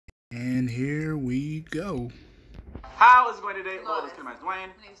go. How is it going today? Well, this is Dwayne. My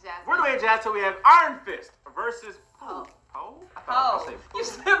name's Jasmine. We're doing Jazz, so we have Iron Fist versus Pooh. Oh. Poe? I thought I said Pooh. You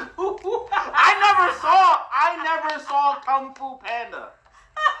said Pooh. I never saw Kung Fu Panda.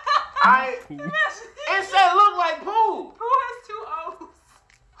 It said look like Pooh. Pooh has two O's.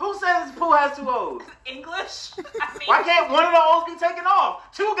 Who says Pooh has two O's? English? Why can't one of the O's be taken off?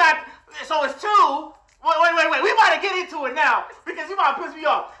 So it's two. Wait. We might get into it now because you might piss me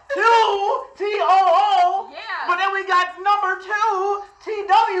off. Two, T-O-O. Yeah. But then we got number two,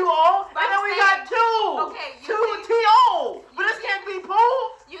 T-W-O. And then we got two. Okay, two T-O. But this can't be Pooh.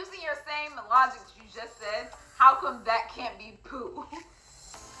 Using your same logic that you just said, how come that can't be Pooh?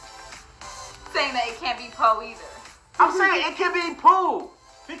 Saying that it can't be Poe either. I'm saying it can be Pooh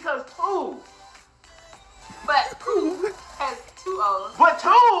because two. But Pooh has two O's. But two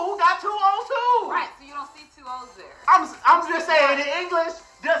got two O's too. Right, so you don't see two O's there. I'm just saying in English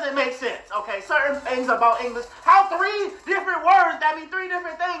doesn't make sense. Okay, certain things about English. How three different words that mean three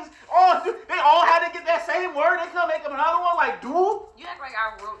different things? They all had to get that same word. They couldn't make them another one like do. You act like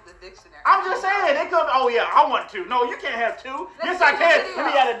I wrote the dictionary. I'm just saying they could. Oh yeah, I want two. No, you can't have two. Yes, I can. Let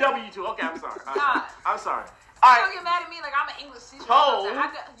me add a W too. Okay, I'm sorry. I'm sorry. All right. Don't get mad at me like I'm an English teacher. Poe.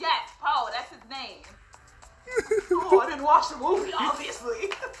 Yes, Poe. That's his name. Oh, I didn't watch the movie, obviously.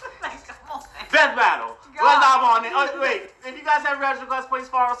 Like, come on. Death Battle. God. Let's dive on it. Oh, wait, if you guys have registered requests, please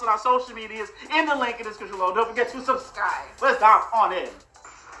follow us on our social medias in the link in the description below. Don't forget to subscribe. Let's dive on in.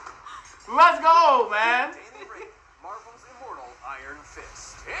 Let's go, man. Danny Rand, Marvel's immortal Iron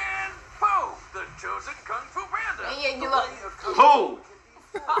Fist, and Poe, the chosen Kung Fu Panda. Yeah, you look. Pooh.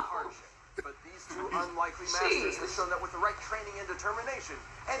 Hardship. But these two unlikely masters have shown that with the right training and determination,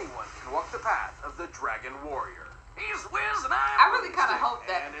 anyone can walk the path of the Dragon Warrior. He's Wiz and I really kind of hope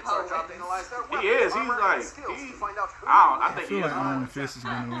that and it's our job to analyze their weapons, is. He's armor, like, and skills to find out who I I think feel he is. like Iron Fist is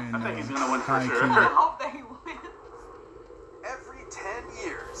gonna win. I think he's gonna win for High sure. key. I hope that he wins. Every 10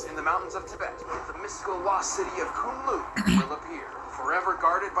 years in the mountains of Tibet, the mystical lost city of Kunlun will appear, forever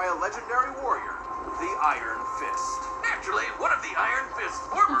guarded by a legendary warrior, the Iron Fist. Naturally, one of the Iron Fist's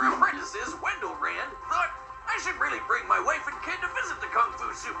former apprentices, Wendell Rand, thought, I should really bring my wife and kid to visit the Kung Fu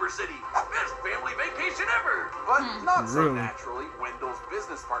Super City. Best family vacation ever. But not so Really? naturally, Wendell's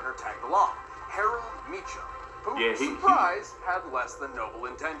business partner tagged along, Harold Meacham, who, Yeah, he- surprise, had less than noble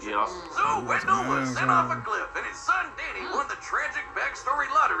intentions. Yeah. So Wendell was sent off a cliff, and his son Danny won the tragic backstory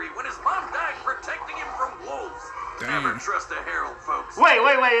lottery when his mom died protecting him from wolves. Never Damn. trust a Harold, folks. Wait.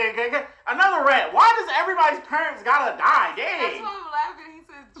 Another rant. Why does everybody's parents gotta die? That's Dang. why I'm laughing. He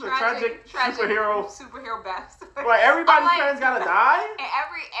said It's a tragic superhero. Superhero bastard. Like everybody's I'm like, parents gotta die? In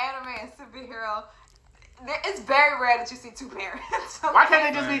every anime and superhero, it's very rare that you see two parents. Why can't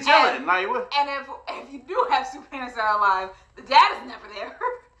they just be chilling? Like what? And if you do have two parents that are alive, the dad is never there.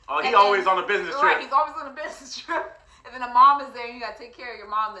 Oh, he And always then- on a business Right, trip. he's always on a business trip. And then the mom is there, and you gotta take care of your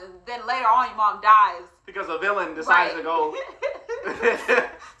mom. And then later on, your mom dies. Because a villain decides to go.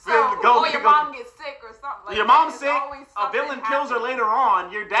 So, or your mom gets sick or something. Like Your that. mom's It's sick. always A something villain kills her happening. later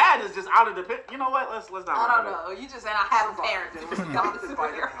on. Your dad is just out of the pit. You know what? Let's not. I don't know. You just said I have a parent. And You was just got a adopted by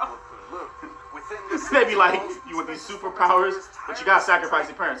the superhero. people of Kunlun. Within this They be like, walls, you want these Fist superpowers, but you gotta sacrifice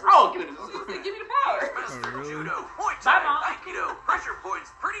your parents. Oh, give me this. She said, give me the power. Master Oh, really? Judo, Muay Bye, Thai, Mom. Aikido, pressure points,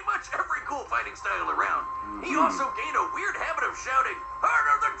 pretty much every cool fighting style around. He also gained a weird habit of shouting, Heart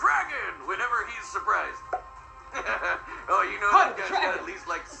of the Dragon, whenever he's surprised. Oh, you know Heart of that the guy's Dragon. got at least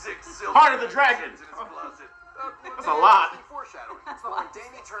like 6 silver Heart of the Dragon. in his closet. That's a lot. Foreshadowing. That's a When lot.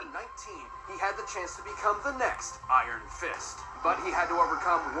 Danny turned 19, he had the chance to become the next Iron Fist. But he had to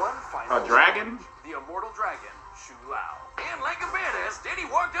overcome one final A dragon? challenge, the immortal dragon, Shu Lao. And like a badass, Danny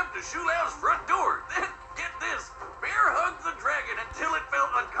walked up to Shu Lao's front door. Then, get this, bear hugged the dragon until it fell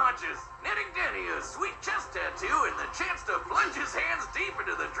unconscious, netting Danny a sweet chest tattoo and the chance to plunge his hands deep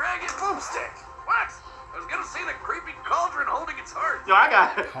into the dragon's boomstick. What? I was gonna say the creepy cauldron holding its heart. Yo, I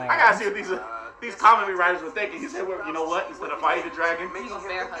gotta see what these comedy writers were thinking. He said, well, you know what? Instead of fighting the dragon, Making him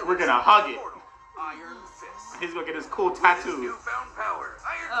bear the hug. we're gonna hug it. immortal Iron Fist. He's gonna get his cool With his tattoo. newfound power,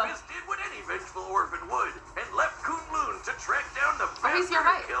 Iron Fist did what any vengeful orphan would and left Kunlun to track down the he's bastard your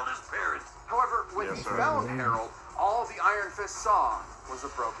height. who killed his parents. However, when he Yes, sir. found Harold, all the Iron Fist saw was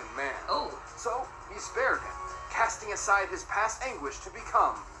a broken man. Oh. So he spared him, casting aside his past anguish to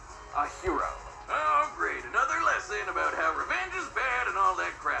become a hero. Oh, great. Another lesson about how revenge is bad and all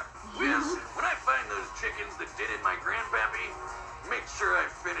that crap. Wiz, when I find those chickens that did in my grandpappy, make sure I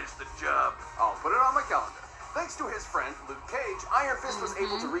finish the job. I'll put it on my calendar. Thanks to his friend, Luke Cage, Iron Fist was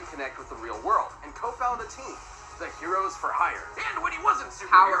able to reconnect with the real world and co-found a team, the Heroes for Hire. And when he wasn't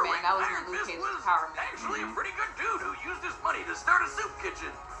Power superhero, Man. That was Iron Luke Fist Cage's was Power Man. actually a pretty good dude who used his money to start a soup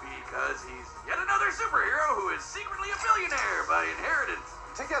kitchen. Because he's yet another another superhero who is secretly a billionaire by inheritance.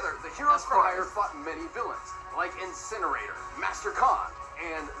 Together, the Heroes for Hire fought many villains, like Incinerator, Master Khan,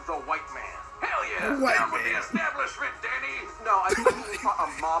 and the White Man. Hell yeah! The White Down with the Man. establishment, Danny! No, I mean he fought a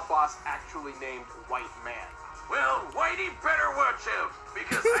mob boss actually named White Man. Well, Whitey better watch out,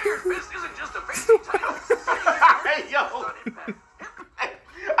 because Iron Fist isn't just a fancy title. Hey, yo.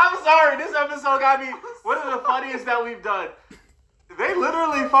 I'm sorry, this episode got me one of the funniest that we've done. They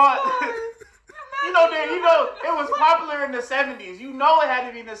literally fought. You know, it was popular in the 70s. You know it had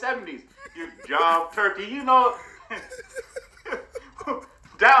to be in the 70s. Good job, Turkey. You know,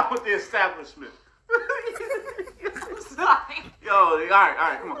 down with the establishment. Sorry. Yo, all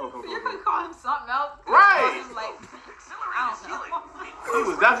right, come on. You could call him something else. Right. Call him, like, I don't know. He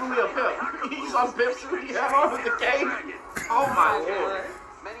was definitely a pimp. He's on pimp suit. He had on with the cane. Oh my lord.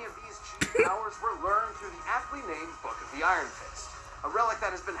 Many of these cheat powers were learned through the aptly named Book of the Iron Fist, a relic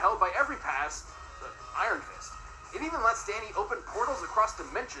that has been held by every past Iron Fist. It even lets Danny open portals across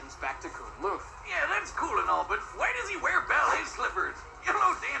dimensions back to Kunlun. Yeah, that's cool and all, but why does he wear ballet slippers?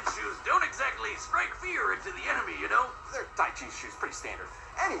 Yellow dance shoes don't exactly strike fear into the enemy, you know? They're Daichi shoes, pretty standard.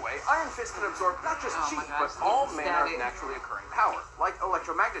 Anyway, Iron Fist can absorb not just chi, but all manner of naturally occurring power, like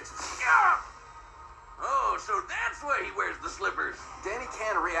electromagnetism. Yeah! Oh, so that's why he wears the slippers. Danny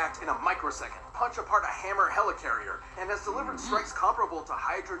can react in a microsecond, punch apart a hammer helicarrier, and has delivered strikes comparable to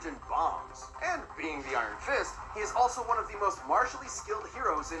hydrogen bombs. And being the Iron Fist, he is also one of the most martially skilled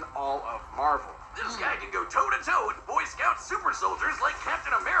heroes in all of Marvel. This guy can go toe-to-toe with Boy Scout super soldiers like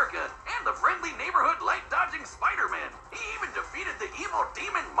Captain America and the friendly neighborhood light-dodging Spider-Man. He even defeated the evil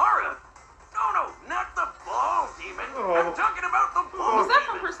demon Mara. No, not the ball demon. I'm talking about the ball Was that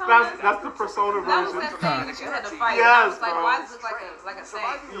from demon. Persona? That's the Persona That was version. that thing that you had to fight. Yes, I was like, bro. why does it look like a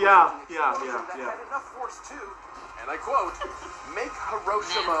thing? Yeah. That had enough force to, and I quote, make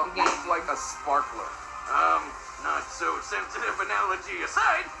Hiroshima look like a sparkler. Not so sensitive analogy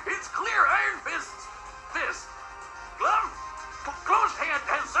aside, it's clear Iron Fist's fist, glove, closed hand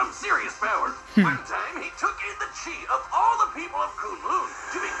has some serious power. One time, he took in the chi of all the people of Kunlun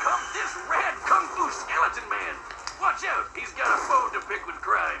to become this rad kung fu skeleton man. Watch out, he's got a foe to pick with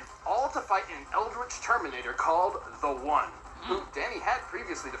crime. All to fight an eldritch Terminator called The One, who Danny had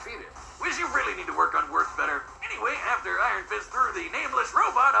previously defeated. Wish you really need to work on words better. Anyway, after Iron Fist threw the nameless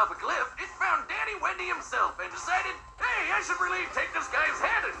robot off a cliff, it found Danny Wendy himself and decided, hey, I should really take this guy's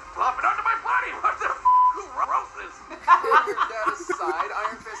head and plop it onto my body. What the who wrote this? That aside,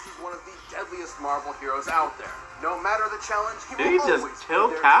 Iron Fist is one of the deadliest Marvel heroes out there. No matter the challenge, he Did he will just always be kill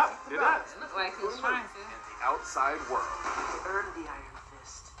there Cap? to keep Did the that? balance It looked like he was between trying to. and the outside world. Earned the Iron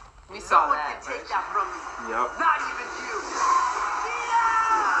Fist. We saw No one that. can take that from me. Yep. Not even you.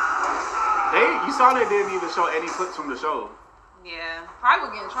 You saw they didn't even show any clips from the show. Yeah, probably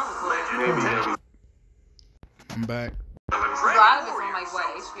would get in trouble for it. Maybe. I'm back. A lot of it's on like what,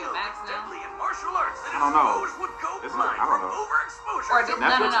 HBO Max now? I don't know. Is it? I don't know. Or Netflix?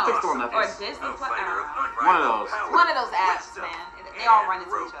 I think it's on Or Netflix. Disney Plus. One of those. One of those apps, man. They all run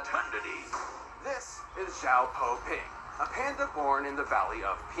into each other. This is Zhao Po Ping, a panda born in the Valley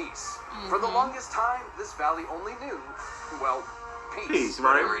of Peace. For the longest time, this valley only knew, well, peace.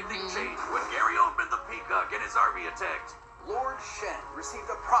 Right? Everything changed when Gary opened the peacock and his army attacked. Lord Shen received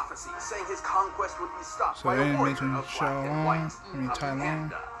a prophecy saying his conquest would be stopped So by they a didn't warrior mention of black and white, a Thailand.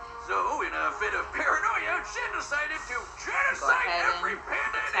 panda. So, in a fit of paranoia, Shen decided to genocide ahead every and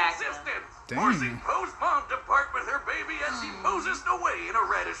panda in attack them. existence, Dang. forcing Poe's mom to part with her baby as she poses away in a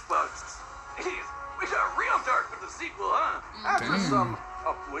radish box. Jeez, we got real dark with the sequel, huh? After Dang. some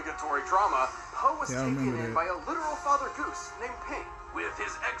obligatory trauma, Poe was Yeah, I taken remember in that. by a literal Father Goose named Ping. With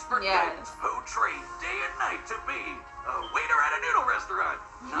his expert Yes. guidance, Poe trained day and night to be a waiter at a noodle restaurant.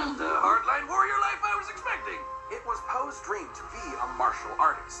 Not the hardline warrior life I was expecting. It was Poe's dream to be a martial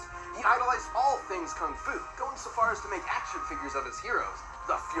artist. He idolized all things kung fu, going so far as to make action figures of his heroes,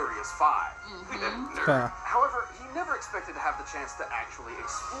 the Furious Five. Nerd. However, he never expected to have the chance to actually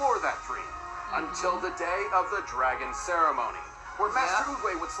explore that dream until the day of the Dragon Ceremony, where Master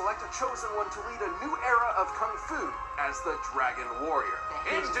Oogway would select a chosen one to lead a new era of kung fu as the Dragon Warrior.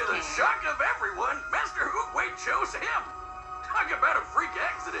 And to the shock of everyone, Master Oogway chose him. Talk about a freak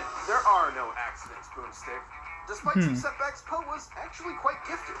accident. There are no accidents, Boomstick. Despite some setbacks, Poe was actually quite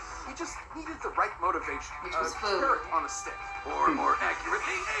gifted. He just needed the right motivation. Which was food. Carrot on a stick. Or more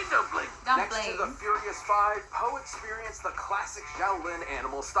accurately, a dumpling. Next to the Furious Five, Poe experienced the classic Shaolin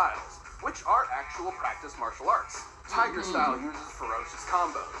animal styles, which are actual practice martial arts. Tiger style uses ferocious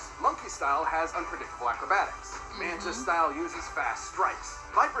combos. Monkey style has unpredictable acrobatics. Mantis style uses fast strikes.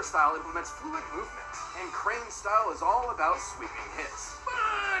 Viper style implements fluid movement. And Crane style is all about sweeping hits.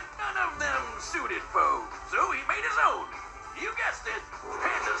 But none of them suited it, Poe. So he made his own. You guessed it,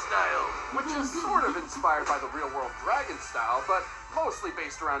 panda style. Which is sort of inspired by the real-world dragon style, but mostly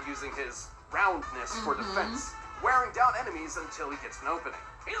based around using his roundness for defense, wearing down enemies until he gets an opening.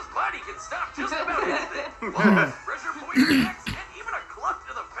 His body can stop just about anything. Walls, pressure poison attacks, and even a club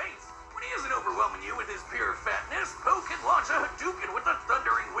to the face. When he isn't overwhelming you with his pure fatness, Poe can launch a Hadouken with a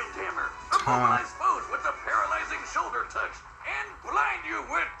thundering windhammer, immobilize foes with a paralyzing shoulder touch, and blind you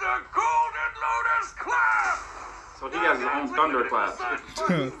with the Golden Lotus Clap! So he has his own thunderclap.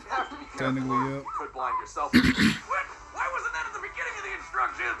 Technically, yep. You could blind yourself. What? Why wasn't that at the beginning of the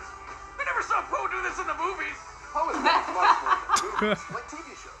instructions? I never saw Poe do this in the movies. Poe has done much more than movies, like TV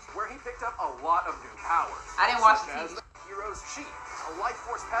shows, where he picked up a lot of new powers. I didn't watch such as the TV. the hero's chi, a life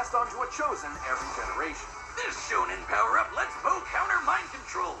force passed on to a chosen every generation. This shonen power-up lets Poe counter mind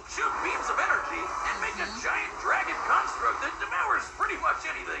control, shoot beams of energy, and make a giant dragon construct that devours pretty much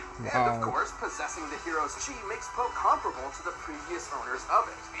anything. And of course, possessing the hero's chi makes Poe comparable to the previous owners of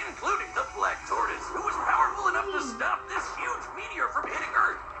it. Including the Black Tortoise, who was powerful enough to stop this huge meteor from hitting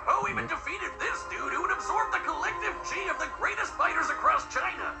Earth. Poe even defeated this dude who would absorb the collective chi of the greatest fighters across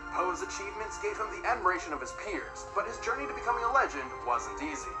China. Poe's achievements gave him the admiration of his peers, but his journey to becoming a legend wasn't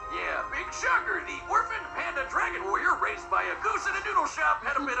easy. Yeah, big shocker, the orphaned panda dragon warrior raised by a goose in a noodle shop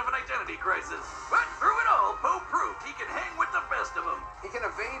had a bit of an identity crisis. But through it all, Poe proved he can hang with the best of them. He can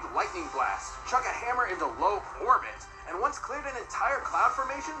evade lightning blast, chuck a hammer into low orbit, and once cleared an entire cloud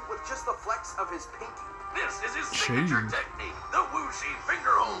formation with just the flex of his pinky. This is his signature technique, the Wuxi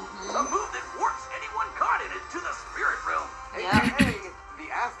finger hold, a move that warps anyone caught in it to the spirit realm. AKA the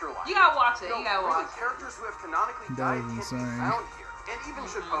afterlife. You gotta watch it. You You gotta know, watch it. characters who have canonically That died was can be insane. found here. And even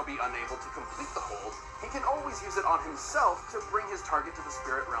should Poe be unable to complete the hold, he can always use it on himself to bring his target to the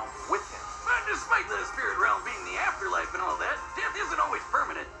spirit realm with him. But despite the spirit realm being the afterlife and all that, death isn't always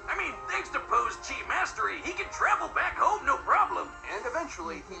permanent. I mean, thanks to Poe's chi mastery, he can travel back home no problem. And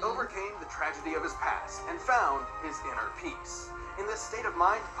eventually, he overcame the tragedy of his past and found his inner peace. In this state of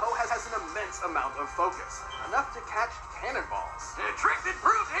mind, Poe has an immense amount of focus, enough to catch cannonballs. A trick that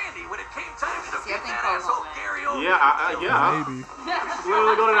proved handy when it came time to See, I defeat think that Poe's asshole on that. Gary Oldman. Yeah, Maybe.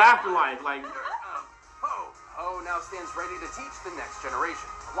 literally go to the afterlife. Like, Poe. Poe now stands ready to teach the next generation,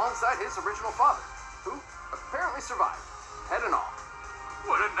 alongside his original father, who apparently survived, head and all.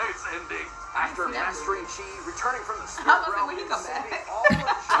 What a nice ending. After see that mastering chi, returning from the I spirit was like, realm, when he and come saving back? all of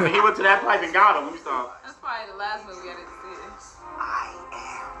I mean, he went to that place and got him. We saw. That's probably the last movie I didn't see. I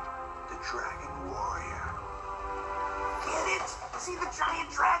am the Dragon Warrior. Get it? See the giant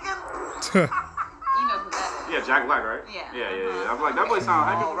dragon? You know who that is. Yeah, Jack Black, right? Yeah. Yeah. I was like, that boy sounds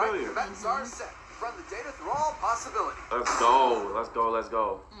hyper All right, familiar. Tibetans are set. Run the data through all possibilities. Let's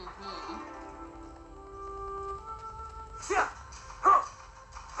go. Yeah. Huh.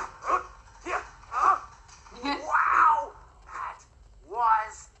 Yeah. Huh. Wow! That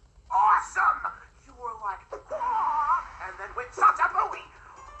was awesome! You were like, "Ah," and then went Santa Booey!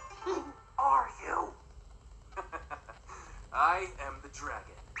 Who are you? I am the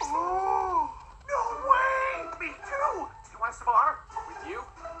dragon. Oh, no way! Me too! Do you want to spar? With you?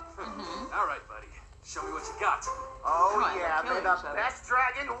 All right, buddy. Show me what you got. Oh, Come on, yeah, they're may killing the each other. best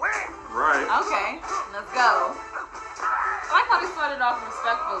dragon win! Right. Okay, let's go. I like how they started off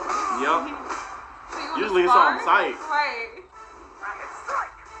respectfully. Yup. So you wanna Usually it's spar? on site. Right. Dragon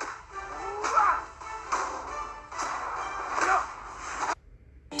strike!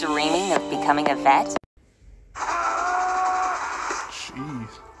 Dreaming of becoming a vet?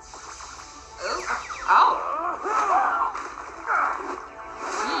 Jeez. Oh.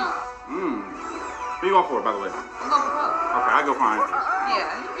 Who you going for, by the way? Okay, I'm going for Poe. I go for Iron Fist.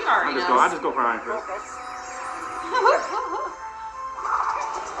 Yeah, you already know. I just go for Iron Fist.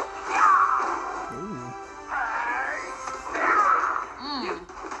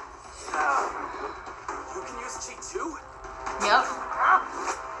 You can use chi too? Yep.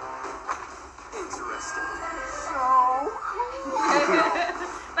 Interesting.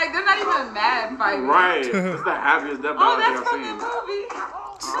 Like, they're not even mad fighting. Right. This is the happiest death Oh, battle I that's think from I've the seen. movie.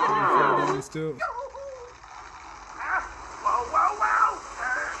 Yeah, they still. Wow!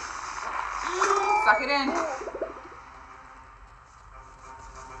 Suck it in.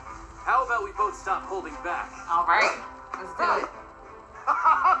 How about we both stop holding back? All right. Let's do it.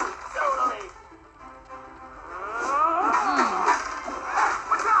 Totally!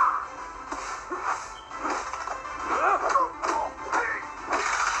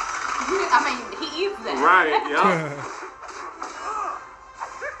 I mean, he eats that. Right, yeah.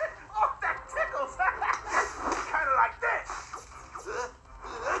 Oh, that tickles! Kind of like this.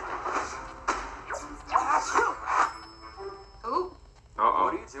 Ooh. What are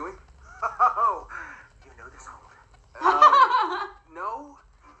Uh-oh. you doing? Oh, you know this hold. No.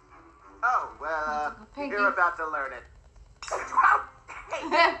 Oh, well, Pinky. you're about to learn it. Hey, give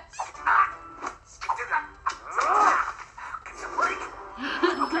me a break.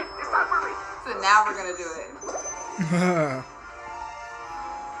 Okay, it's not worry. So now we're gonna do it.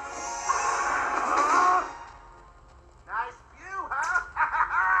 Nice view, huh?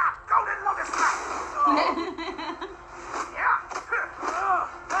 Golden lotus trap. Yeah.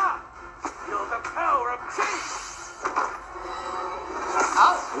 Feel the power of change.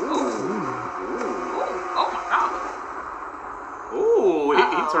 Oh. Oh my god. Ooh, he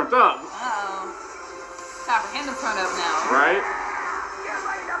turned up. Uh-oh. Time for him to turn up now. Right? Get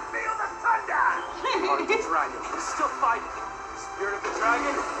ready to feel the thunder. The dragon is still fighting. Spirit of the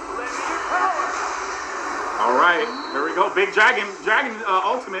dragon, lend me your power. All right. Here we go. Big dragon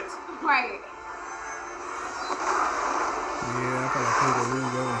ultimate. Right. Yeah, I feel like Poe will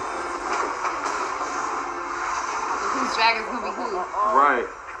really go. So whose dragon's gonna be who? Right.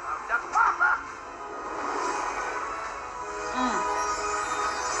 The papa.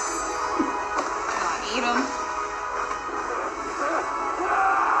 Gonna eat him.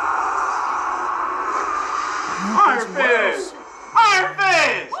 Iron Fist. Iron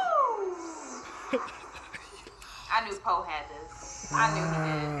Fist. I knew Poe had this. I knew he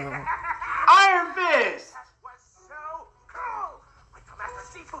did. Iron Fist. That was so cool. Wait till Master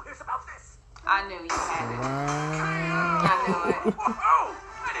Sifu hears about this. I knew you had it. Wow. I knew it. Whoa!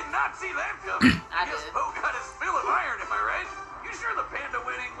 I did not see that coming. I Guess did. Poe got his fill of iron, am I right? You sure the panda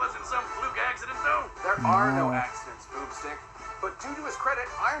winning wasn't some fluke accident, though? There are no accidents, Boomstick. But due to his credit,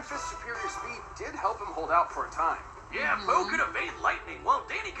 Iron Fist's superior speed did help him hold out for a time. Yeah, Poe could evade lightning, while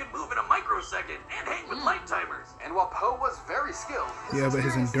Danny could move in a microsecond and hang with light timers. And while Poe was very skilled, Yeah, but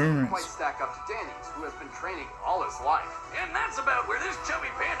his experience didn't endurance. quite stack up to Danny's, who has been training all his life. And that's about where this chubby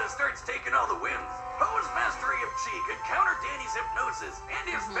panda starts taking all the wins. Poe's mastery of chi could counter Danny's hypnosis, and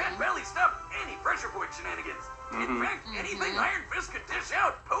his fat belly stopped any pressure point shenanigans. In fact, anything Iron Fist could dish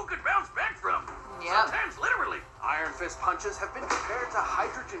out, Poe could bounce back from. Yep. Sometimes literally. Iron Fist punches have been compared to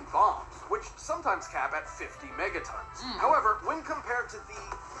hydrogen bombs, which sometimes cap at 50 megatons. However, when compared to the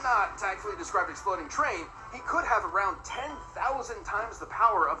not tactfully described exploding train, he could have around 10,000 times the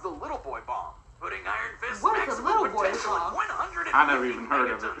power of the Little Boy bomb. Putting Iron Fist's What is a maximum little boy potential at bomb? 150 I never even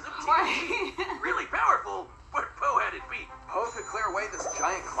heard of it. megatons TNT. Right. Really powerful, but Poe had it beat. Poe could clear away this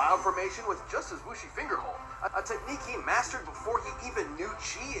giant cloud formation with just his whooshy finger hole, a technique he mastered before he even knew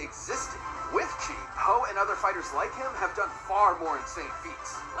chi existed. With chi, Poe and other fighters like him have done far more insane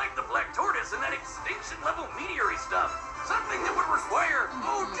feats. Like the Black Tortoise and that extinction-level meteor stuff. Something that would require,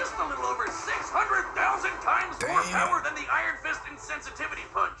 just a little over 600,000 times more Damn. power than the Iron Fist insensitivity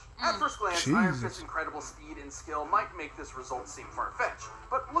punch. At first glance, Iron Jesus. Fist's incredible speed and skill might make this result seem far-fetched.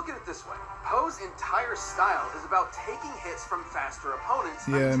 But look at it this way. Poe's entire style is about taking hits from faster opponents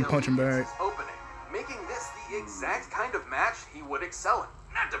Yeah, and until punching he back. hits his opening, making this the exact kind of match he would excel in.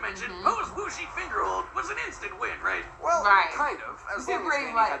 Not to mention, Poe's whooshy finger hold was an instant win, right? Well, Right. kind of. As long as Pretty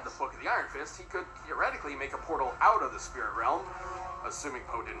Danny much. had the Book of the Iron Fist, he could theoretically make a portal out of the spirit realm, assuming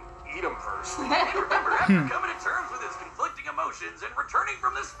Poe didn't eat him first. And remember, after coming to terms with his conflicting emotions and returning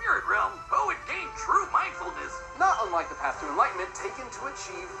from the spirit realm, Poe had gained true mindfulness. Not unlike the path to enlightenment taken to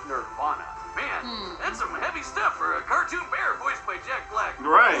achieve nirvana. Man, that's some heavy stuff for a cartoon bear voiced by Jack Black.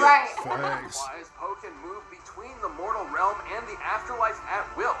 Right. Right. Facts. Otherwise, Poe can move between the mortal realm and the afterlife at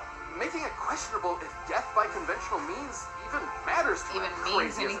will, making it questionable if death by conventional means even matters to Even him,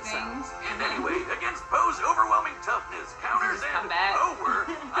 means crazy as it anything. sounds. And anyway, against Poe's overwhelming toughness, counters Just come and back. over,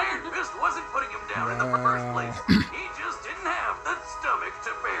 Iron Fist wasn't putting him down in the first place. He just didn't have the stomach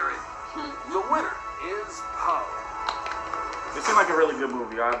to bear it. The winner is Poe. It seemed like a really good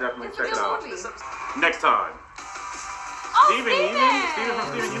movie. I'll definitely It's a check it good out. movie. Next time. Oh, Steven Yeun? Steven from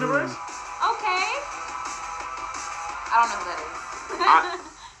Steven Universe? Okay. I don't know who that is.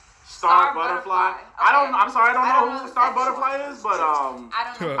 Star Star Butterfly. Butterfly. I'm sorry, I don't I don't know know who Star who that Butterfly is, but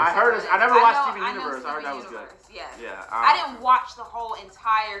I don't know. I heard it. I never watched Steven Universe. I heard that was good. Yeah. Yeah, I didn't watch the whole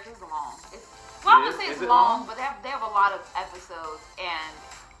entire. Cause it's long. Well, I Is- would say is it's it long, long? but they have a lot of episodes, and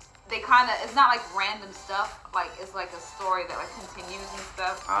they kind of. It's not like random stuff. Like it's like a story that like continues and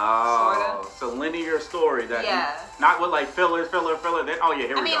stuff. Oh, it's a linear story that Yeah. not with like filler. Then oh yeah,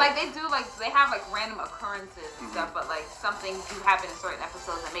 here I we mean, go. like they do, like they have like random occurrences and stuff, but like some things do happen in certain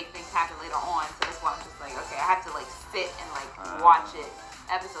episodes that make things happen later on. So that's why I'm just like, okay, I have to like sit and like watch it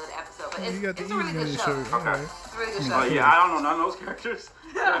episode to episode. But You got the it's a really good easy show. shirt. Okay. It's a really good Oh show. yeah, I don't know none of those characters.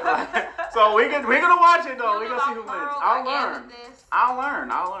 So we're gonna watch it though. We're gonna see who wins. I'll learn.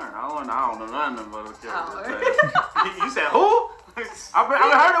 I don't know none of them. But Oh, you said who?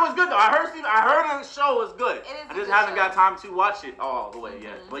 I heard it was good though. I heard the show was good. It is I a just good haven't show. got time to watch it all the way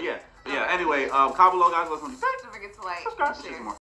yet. But yeah. Anyway, comment below, guys. Let's Don't forget to like, subscribe. share. Share some more.